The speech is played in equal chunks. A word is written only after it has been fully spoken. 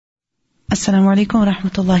Assalamu alaikum wa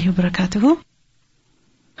rahmatullahi wa barakatuhu.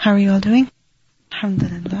 How are you all doing?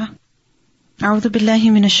 Alhamdulillah. A'udhu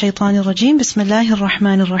billahi minash shaitanir rajim. Bismillahir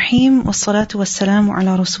rahmanir rahim. Wassalatu wassalamu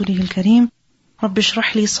ala rasulihil kareem. Rabbi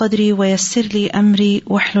shrah li sadri wa yassir li amri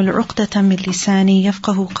wahlul 'uqdatan min lisani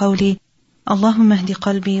yafqahu qawli. Allahumma ihdi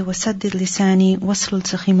qalbi wa saddid lisani waslul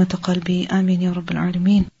sakhimata qalbi. Amin ya rabbil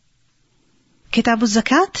alameen. Kitab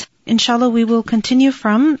al-Zakat. Inshallah we will continue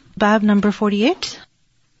from bab number 48.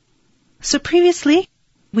 So previously,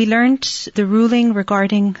 we learned the ruling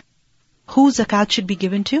regarding who zakat should be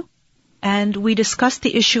given to, and we discussed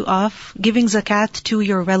the issue of giving zakat to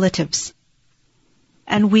your relatives.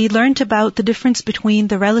 And we learned about the difference between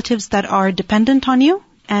the relatives that are dependent on you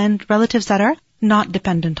and relatives that are not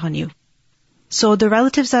dependent on you. So the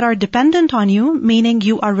relatives that are dependent on you, meaning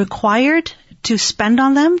you are required to spend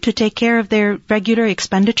on them to take care of their regular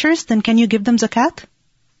expenditures, then can you give them zakat?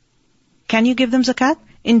 Can you give them zakat?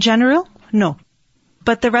 In general, no.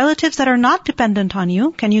 But the relatives that are not dependent on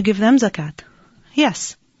you, can you give them zakat?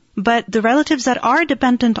 Yes. But the relatives that are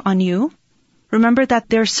dependent on you, remember that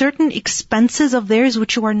there are certain expenses of theirs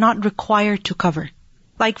which you are not required to cover.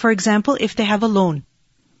 Like for example, if they have a loan.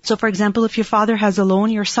 So for example, if your father has a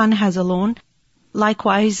loan, your son has a loan,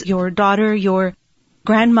 likewise your daughter, your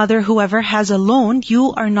grandmother, whoever has a loan,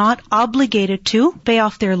 you are not obligated to pay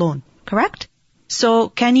off their loan. Correct? So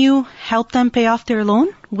can you help them pay off their loan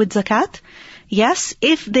with zakat? Yes,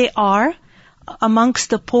 if they are amongst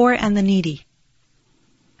the poor and the needy.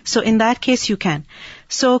 So in that case you can.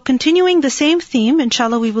 So continuing the same theme,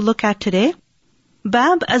 inshallah we will look at today.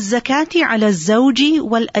 Bab az-zakati ala az-zawji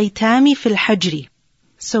wal-aytami fil hajri.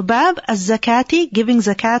 So bab az-zakati, giving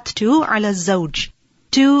zakat to ala az-zawj,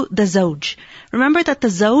 to the zawj. Remember that the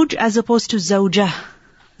zawj as opposed to zawjah.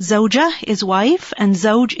 Zawjah is wife and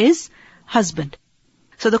zawj is husband.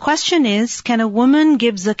 So the question is, can a woman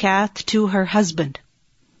give zakat to her husband?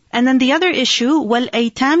 And then the other issue,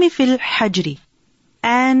 wal-aytami fil hajri,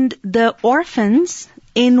 and the orphans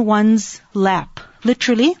in one's lap.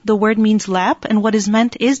 Literally, the word means lap, and what is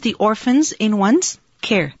meant is the orphans in one's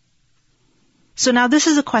care. So now this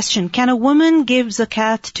is a question. Can a woman give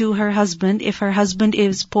zakat to her husband if her husband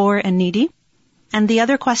is poor and needy? And the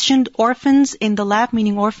other question, orphans in the lap,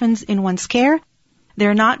 meaning orphans in one's care.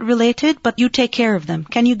 They're not related, but you take care of them.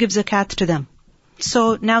 Can you give zakat to them?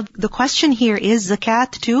 So now the question here is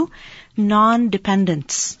zakat to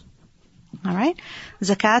non-dependents. Alright?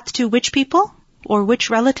 Zakat to which people? Or which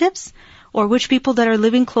relatives? Or which people that are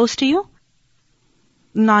living close to you?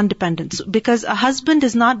 Non-dependents. Because a husband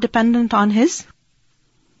is not dependent on his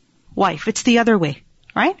wife. It's the other way.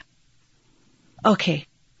 Right? Okay.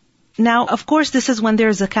 Now, of course, this is when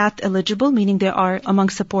they're zakat eligible, meaning they are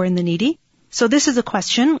amongst the poor and the needy. So this is a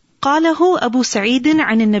question. قاله أبو سعيد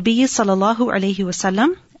عن النبي صلى الله عليه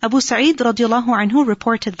وسلم. Abu Sa'id radiallahu anhu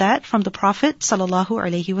reported that from the Prophet sallallahu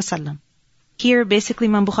alaihi wasallam. Here, basically,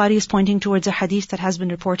 Imam Bukhari is pointing towards a hadith that has been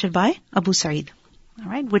reported by Abu Sa'id,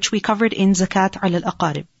 alright, which we covered in Zakat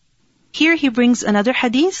al-Aqarib. Here he brings another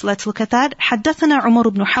hadith. Let's look at that. حدثنا عمر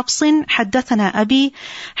بن حفص حدثنا أبي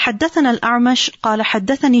حدثنا الأعمش قال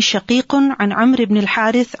حدثني شقيق عن عمرو بن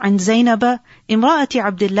الحارث عن زينب امرأة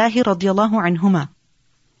عبد الله رضي الله عنهما.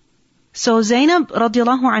 So Zainab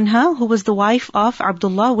radiallahu anha, who was the wife of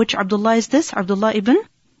Abdullah, which Abdullah is this? Abdullah ibn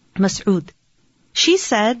Mas'ud. She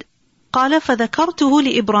said, قال فذكرته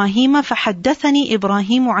لإبراهيم فحدثني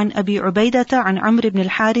إبراهيم عن أبي عبيدة عن عمرو بن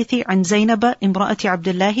الحارث عن زينب امرأة عبد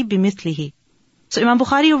الله بمثله. So Imam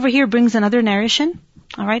Bukhari over here brings another narration,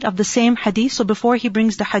 alright, of the same hadith. So before he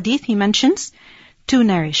brings the hadith, he mentions two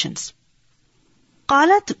narrations.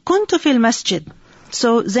 قالت كنت في المسجد.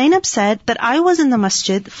 So Zainab said that I was in the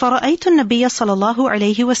masjid, فرأيت النبي صلى الله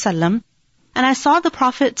عليه وسلم, and I saw the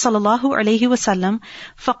Prophet sallallahu alaihi wasallam,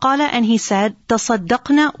 فقال, and he said,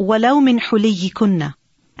 تصدقنا ولو من حليكن.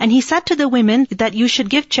 And he said to the women that you should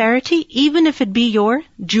give charity even if it be your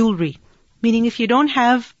jewelry. Meaning if you don't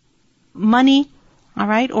have money,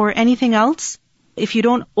 alright, or anything else, if you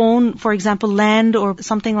don't own, for example, land or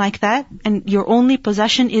something like that, and your only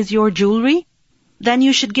possession is your jewelry, then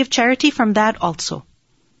you should give charity from that also.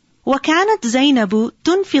 وكانت زينب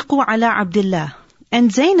تنفق على عبد الله. And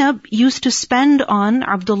Zainab used to spend on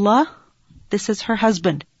Abdullah. This is her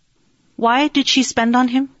husband. Why did she spend on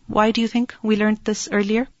him? Why do you think? We learned this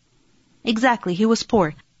earlier. Exactly, he was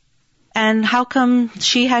poor. And how come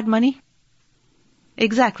she had money?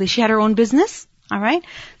 Exactly, she had her own business. Alright?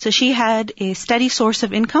 So she had a steady source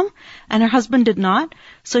of income and her husband did not.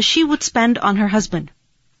 So she would spend on her husband.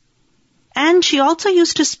 And she also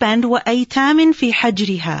used to spend وَأَيْتَامٍ فِي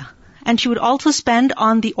حَجْرِهَا. And she would also spend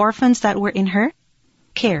on the orphans that were in her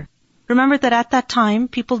care. Remember that at that time,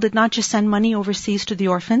 people did not just send money overseas to the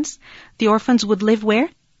orphans. The orphans would live where?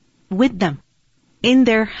 With them. In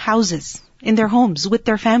their houses, in their homes, with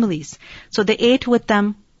their families. So they ate with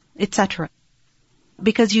them, etc.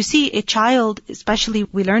 Because you see, a child, especially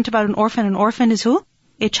we learned about an orphan is who?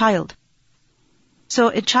 A child. So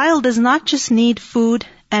a child does not just need food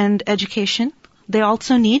and education. They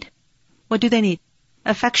also need, what do they need?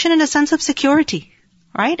 Affection and a sense of security,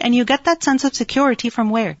 right? And you get that sense of security from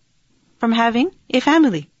where? From having a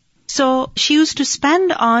family. So she used to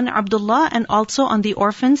spend on Abdullah and also on the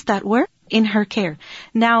orphans that were in her care.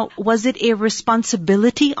 Now, was it a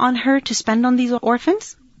responsibility on her to spend on these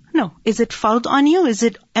orphans? No. Is it fard on you? Is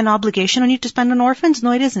it an obligation on you to spend on orphans?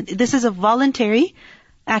 No, it isn't. This is a voluntary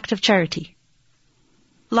act of charity.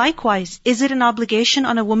 Likewise, is it an obligation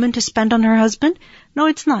on a woman to spend on her husband? No,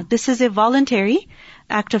 it's not. This is a voluntary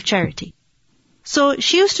act of charity. So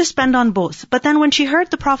she used to spend on both. But then when she heard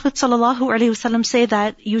the Prophet ﷺ say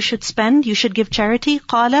that you should spend, you should give charity,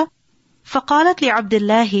 فَقَالَتْ لِعَبْدِ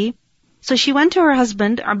اللَّهِ. So she went to her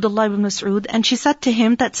husband, Abdullah ibn Mas'ud, and she said to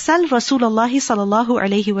him that Sal Rasulullah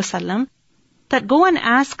ﷺ, that go and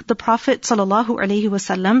ask the Prophet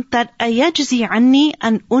ﷺ that أَيَجْزِي عَنِّي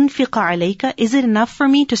أَنْ أُنْفِقَ عَلَيْكَ. Is it enough for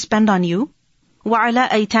me to spend on you? وَعَلَى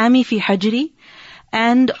أَيْتَامِ فِي حَجْرِي.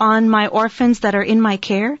 And on my orphans that are in my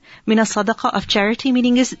care, min as-sadaqa, of charity,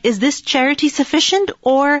 meaning is this charity sufficient,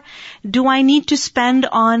 or do I need to spend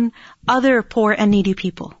on other poor and needy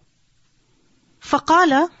people?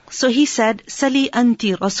 فَقَالَ, so he said, Sali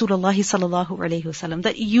anti Rasulullah sallallahu alayhi wasallam,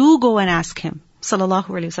 that you go and ask him, sallallahu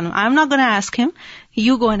alayhi wasallam. I'm not going to ask him,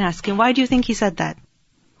 you go and ask him. Why do you think he said that?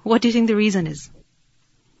 What do you think the reason is?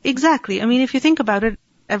 Exactly. I mean, if you think about it,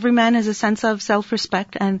 every man has a sense of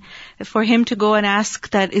self-respect, and for him to go and ask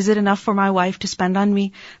that, is it enough for my wife to spend on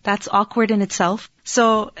me? That's awkward in itself.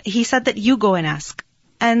 So he said that you go and ask.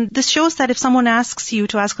 And this shows that if someone asks you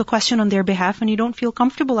to ask a question on their behalf and you don't feel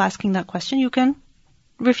comfortable asking that question, you can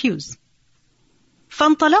refuse.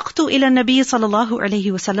 فَانْطَلَقْتُ إِلَى النَّبِيِّ صَلَى اللَّهُ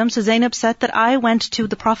عَلَيْهِ وَسَلَّمَ. So Zainab said that I went to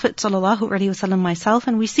the Prophet sallallahu alaihi wasallam myself,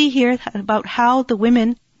 and we see here about how the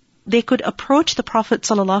women, they could approach the Prophet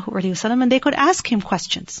sallallahu alaihi wasallam and they could ask him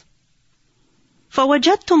questions.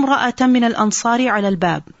 فَوَجَدْتُ امْرَأَةً مِنَ الْأَنصَارِ عَلَى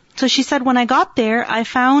الْبَابِ. So she said, when I got there, I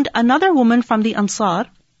found another woman from the Ansar.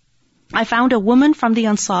 I found a woman from the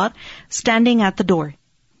Ansar standing at the door.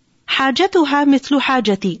 حَاجَتُهَا مِثْلُ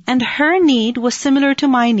حَاجَتِي. And her need was similar to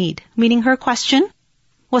my need, meaning her question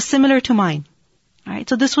was similar to mine. Alright,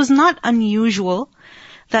 so this was not unusual,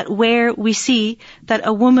 that where we see that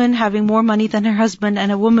a woman having more money than her husband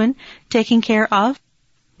and a woman taking care of,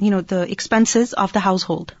 the expenses of the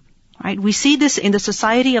household. Right? We see this in the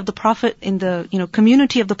society of the Prophet, in the,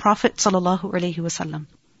 community of the Prophet sallallahu alaihi wasallam.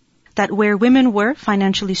 That where women were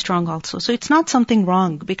financially strong also. So it's not something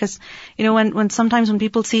wrong, because, when sometimes when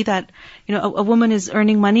people see that, a woman is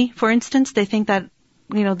earning money, for instance, they think that,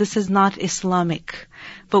 this is not Islamic.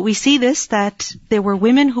 But we see this, that there were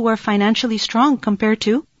women who were financially strong compared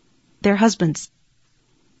to their husbands.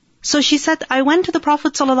 So she said, I went to the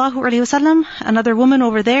Prophet ﷺ, another woman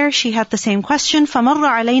over there, she had the same question. فَمَرَّ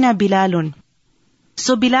عَلَيْنَا بِلَالٌ.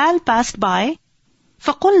 So Bilal passed by.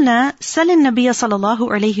 فَقُلْنَا سَلِ النَّبِيَّ صَلَى اللَّهُ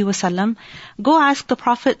عَلَيْهِ وَسَلَّمَ. Go ask the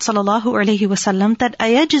Prophet sallallahu alaihi wasallam that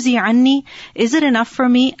أَيَجْزِي عَنِّي. Is it enough for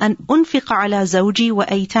me أَنْ أُنْفِقَ عَلَى زَوْجِي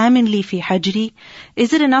وَأَيْتَامٍ لِي فِي حَجْرِي.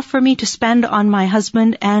 Is it enough for me to spend on my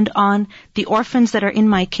husband and on the orphans that are in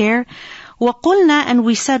my care? وَقُلْنَا, and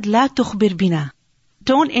we said, لَا تُخْبِرْ بِنَا.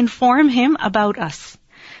 Don't inform him about us.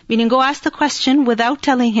 Meaning, go ask the question without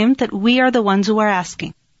telling him that we are the ones who are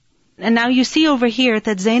asking. And now you see over here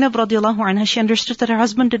that Zainab radiallahu anha, she understood that her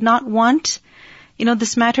husband did not want,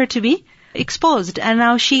 this matter to be exposed. And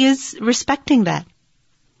now she is respecting that.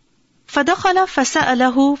 فَدَخَلَ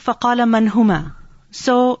فَسَأَلَهُ فَقَالَ مَنْ هُمَا.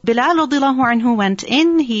 So Bilal radiallahu anhu went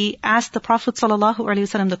in, he asked the Prophet sallallahu alaihi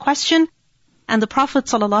wasallam the question, and the Prophet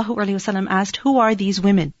sallallahu alaihi wasallam asked, who are these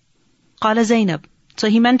women? قَالَ Zainab. So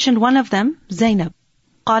he mentioned one of them, Zainab.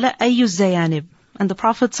 قَالَ أَيُّ الزَّيَانِبِ. And the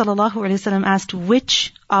Prophet ﷺ asked,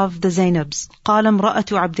 which of the Zainabs? قَالَ امْرَأَةُ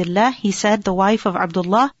عَبْدِ اللَّهِ. He said, the wife of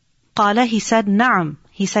Abdullah. قَالَ, he said, نَعَمْ.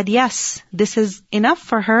 He said, yes, this is enough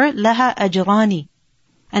for her. لَهَا أَجْرَانِ.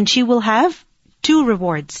 And she will have 2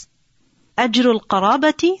 rewards. أَجْرُ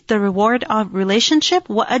الْقَرَابَةِ, the reward of relationship.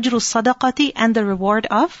 وَأَجْرُ الصَّدَقَةِ, and the reward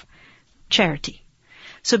of charity.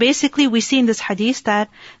 So basically we see in this hadith that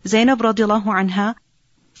Zainab radiallahu anha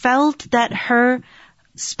felt that her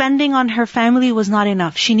spending on her family was not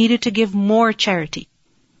enough. She needed to give more charity.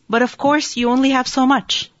 But of course, you only have so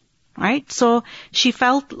much, right? So she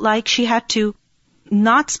felt like she had to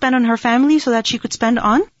not spend on her family so that she could spend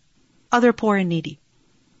on other poor and needy.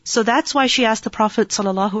 So that's why she asked the Prophet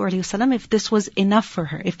ﷺ if this was enough for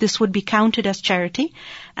her, if this would be counted as charity.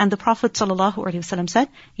 And the Prophet ﷺ said,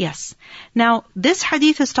 yes. Now, this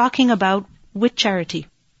hadith is talking about which charity?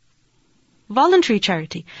 Voluntary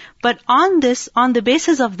charity. But on the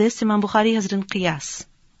basis of this, Imam Bukhari has done qiyas.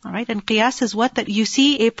 Alright, and qiyas is what? That you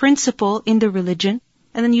see a principle in the religion,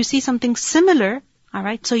 and then you see something similar.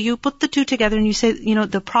 Alright, so you put the two together and you say,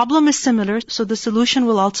 the problem is similar, so the solution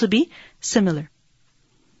will also be similar.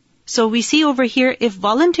 So we see over here, if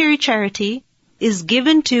voluntary charity is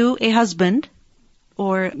given to a husband,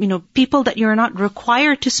 or, people that you're not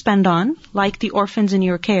required to spend on, like the orphans in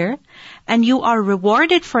your care, and you are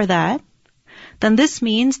rewarded for that, then this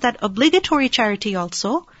means that obligatory charity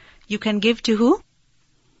also, you can give to who?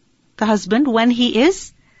 The husband, when he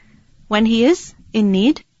is in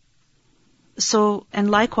need. So, and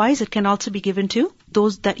likewise, it can also be given to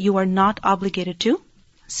those that you are not obligated to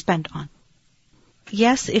spend on.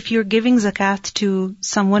 Yes, if you're giving zakat to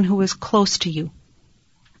someone who is close to you,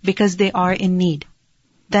 because they are in need,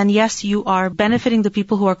 then yes, you are benefiting the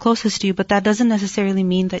people who are closest to you, but that doesn't necessarily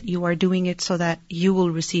mean that you are doing it so that you will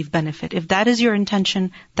receive benefit. If that is your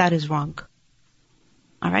intention, that is wrong.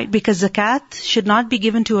 Alright, because zakat should not be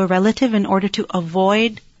given to a relative in order to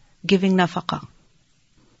avoid giving nafaqah.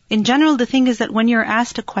 In general, the thing is that when you're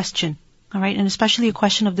asked a question, alright, and especially a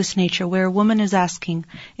question of this nature, where a woman is asking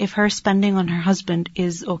if her spending on her husband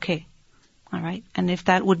is okay, alright, and if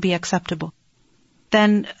that would be acceptable,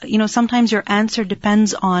 then, sometimes your answer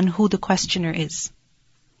depends on who the questioner is.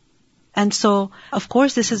 And so, of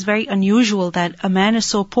course, this is very unusual that a man is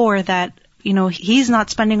so poor that, he's not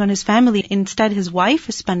spending on his family, instead his wife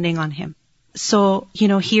is spending on him. So,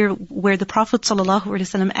 here where the Prophet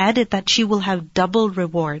ﷺ added that she will have double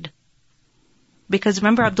reward. Because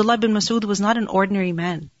remember, Abdullah bin Mas'ud was not an ordinary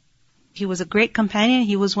man. He was a great companion.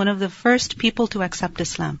 He was one of the first people to accept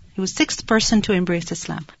Islam. He was 6th person to embrace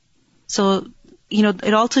Islam. So,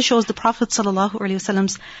 it also shows the Prophet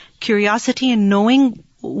ﷺ's curiosity in knowing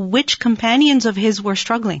which companions of his were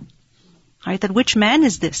struggling. Right? That which man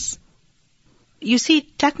is this? You see,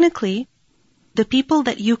 technically, the people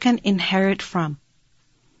that you can inherit from,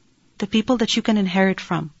 if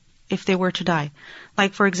they were to die,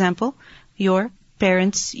 like for example, your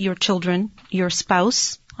parents, your children, your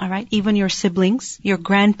spouse, alright, even your siblings, your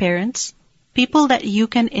grandparents, people that you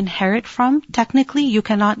can inherit from, technically you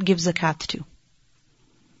cannot give zakat to.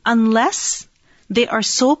 Unless they are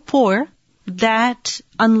so poor that,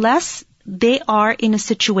 unless they are in a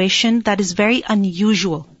situation that is very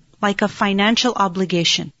unusual, like a financial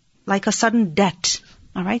obligation, like a sudden debt,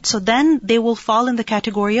 alright, so then they will fall in the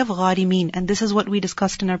category of gharimeen, and this is what we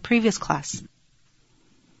discussed in our previous class.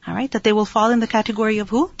 Alright, that they will fall in the category of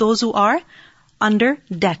who? Those who are under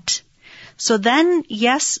debt. So then,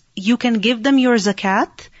 yes, you can give them your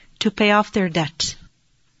zakat to pay off their debt.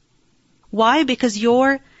 Why? Because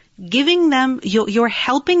you're giving them, you're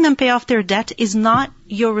helping them pay off their debt is not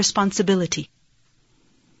your responsibility.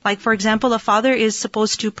 Like for example, a father is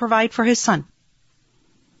supposed to provide for his son.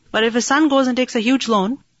 But if a son goes and takes a huge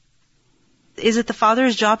loan, is it the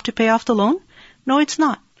father's job to pay off the loan? No, it's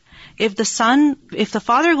not. If the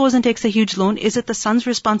father goes and takes a huge loan, is it the son's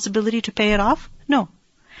responsibility to pay it off? No.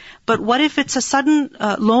 But what if it's a sudden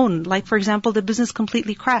loan, like for example, the business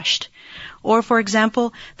completely crashed? Or for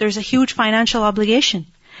example, there's a huge financial obligation,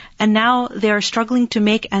 and now they are struggling to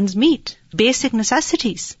make ends meet, basic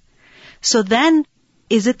necessities. So then,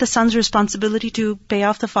 is it the son's responsibility to pay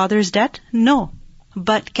off the father's debt? No.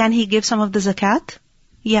 But can he give some of the zakat?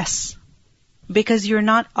 Yes. Because you're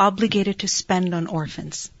not obligated to spend on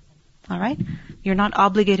orphans. Alright? You're not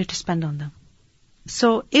obligated to spend on them.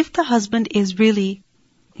 So if the husband is really,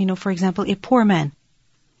 for example, a poor man,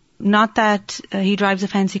 not that he drives a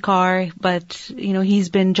fancy car, but, he's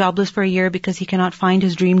been jobless for a year because he cannot find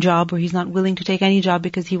his dream job, or he's not willing to take any job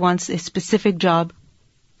because he wants a specific job.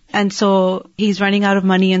 And so he's running out of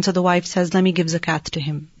money, and so the wife says, let me give zakat to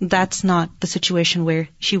him. That's not the situation where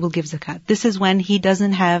she will give zakat. This is when he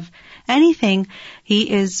doesn't have anything.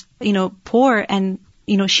 He is, poor, and,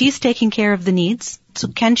 she's taking care of the needs. So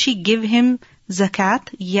can she give him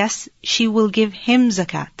zakat? Yes, she will give him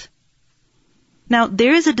zakat. Now,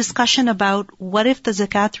 there is a discussion about what if the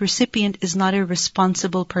zakat recipient is not a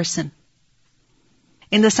responsible person.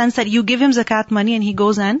 In the sense that you give him zakat money and he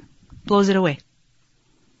goes and blows it away.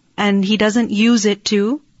 And he doesn't use it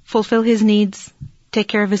to fulfill his needs, take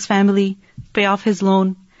care of his family, pay off his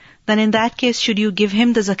loan. Then in that case, should you give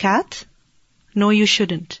him the zakat? No, you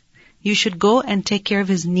shouldn't. You should go and take care of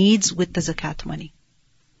his needs with the zakat money.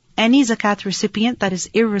 Any zakat recipient that is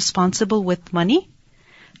irresponsible with money,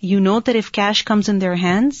 you know that if cash comes in their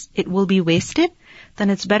hands, it will be wasted. then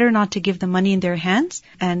it's better not to give the money in their hands,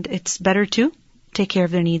 and it's better to take care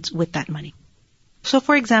of their needs with that money. So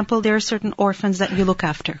for example, there are certain orphans that you look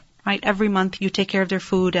after, right? Every month you take care of their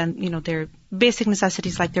food and, their basic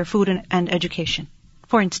necessities like their food and education,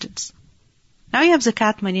 for instance. Now you have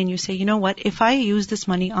zakat money and you say, you know what, if I use this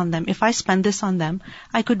money on them, if I spend this on them,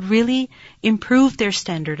 I could really improve their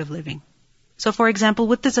standard of living. So for example,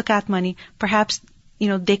 with the zakat money, perhaps,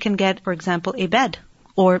 they can get, for example, a bed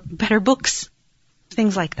or better books,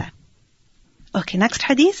 things like that. Okay, next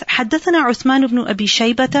hadith. حدثنا عثمان بن أبي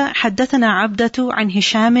شيبة حدثنا عبدة عن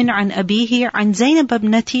هشام عن أبيه عن زينب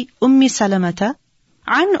ابنة أم سلمة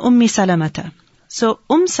عن أم سلمة. So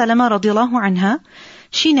Salama radiallahu anha,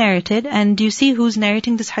 she narrated, and do you see who's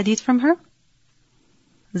narrating this hadith from her?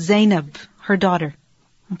 Zainab, her daughter.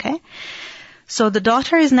 Okay? So the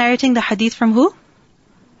daughter is narrating the hadith from who?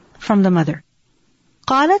 From the mother.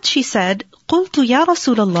 قالت, she said, قلت يا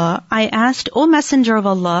رسول الله, I asked, O Messenger of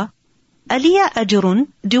Allah, ألي أجر,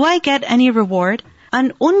 do I get any reward,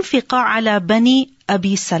 أن أنفق على بني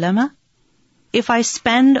أبي سلمة, if I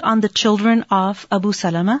spend on the children of Abu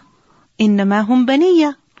Salama? إنما هم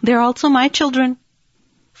بنية, they're also my children.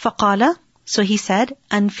 فقال, so he said,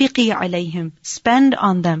 أنفقي عليهم, spend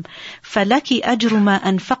on them. فلك أجر ما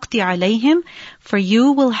أنفقت عليهم, for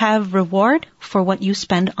you will have reward for what you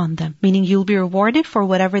spend on them. Meaning you'll be rewarded for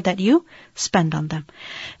whatever that you spend on them.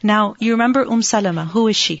 Now, you remember Salama, who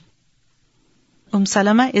is she?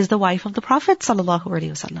 Salama is the wife of the Prophet sallallahu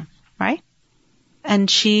alaihi wasallam, right? And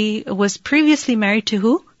she was previously married to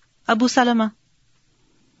who? Abu Salama.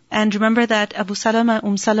 And remember that Abu Salama,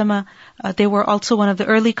 Salama, they were also one of the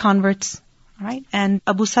early converts, right? And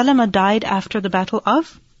Abu Salama died after the battle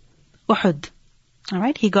of Uhud.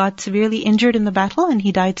 Alright, he got severely injured in the battle and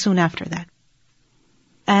he died soon after that.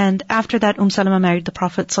 And after that, Salama married the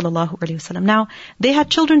Prophet sallallahu alaihi wasallam. Now, they had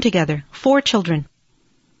children together, 4 children.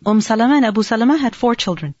 Salama and Abu Salama had 4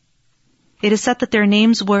 children. It is said that their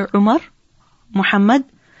names were Umar, Muhammad,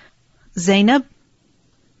 Zainab,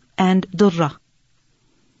 and Durra.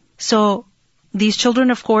 So, these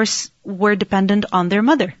children, of course, were dependent on their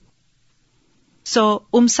mother. So,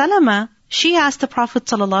 Salama, she asked the Prophet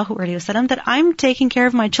ﷺ that I'm taking care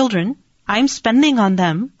of my children, I'm spending on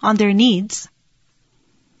them, on their needs.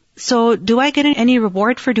 So, do I get any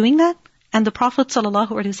reward for doing that? And the Prophet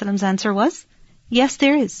ﷺ's answer was, yes,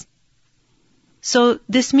 there is. So,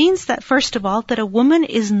 this means that, first of all, that a woman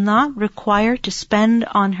is not required to spend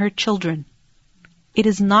on her children. It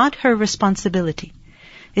is not her responsibility.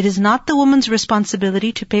 It is not the woman's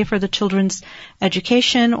responsibility to pay for the children's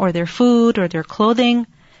education or their food or their clothing.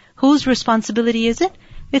 Whose responsibility is it?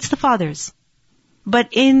 It's the father's. But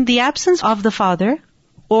in the absence of the father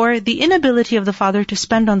or the inability of the father to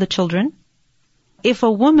spend on the children, if a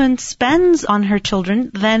woman spends on her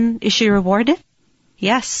children, then is she rewarded?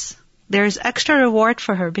 Yes. There is extra reward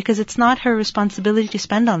for her because it's not her responsibility to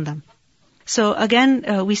spend on them. So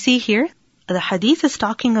again, we see here, the hadith is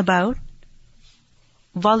talking about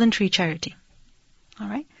voluntary charity.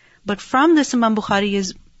 Alright? But from this, Imam Bukhari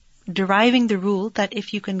is deriving the rule that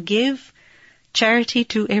if you can give charity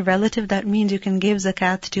to a relative, that means you can give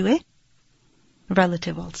zakat to a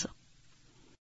relative also.